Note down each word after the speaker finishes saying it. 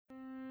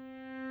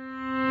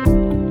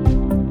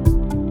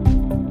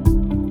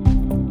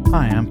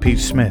Hi, I'm Pete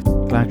Smith.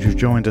 Glad you've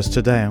joined us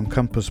today on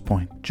Compass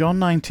Point. John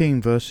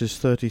 19 verses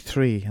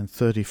 33 and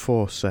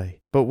 34 say,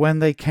 "But when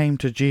they came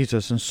to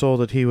Jesus and saw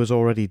that he was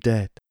already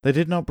dead, they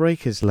did not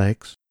break his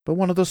legs, but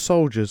one of the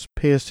soldiers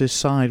pierced his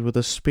side with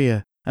a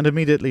spear, and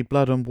immediately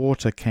blood and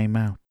water came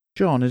out."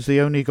 John is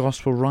the only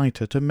gospel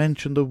writer to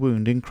mention the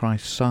wound in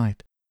Christ's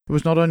side. It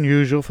was not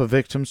unusual for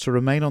victims to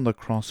remain on the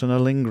cross in a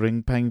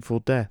lingering, painful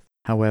death.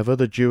 However,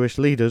 the Jewish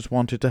leaders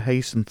wanted to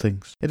hasten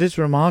things. It is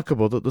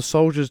remarkable that the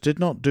soldiers did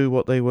not do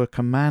what they were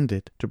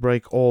commanded, to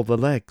break all the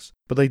legs,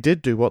 but they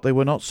did do what they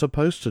were not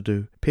supposed to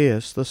do,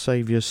 pierce the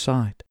Saviour's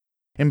side.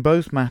 In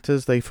both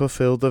matters they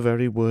fulfilled the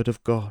very word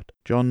of God.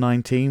 John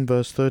 19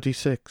 verse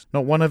 36,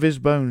 "Not one of his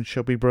bones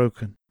shall be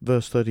broken."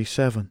 Verse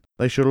 37,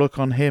 "They shall look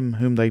on him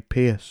whom they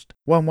pierced."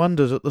 One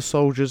wonders at the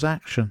soldier's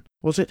action.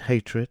 Was it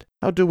hatred?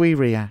 How do we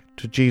react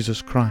to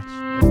Jesus Christ?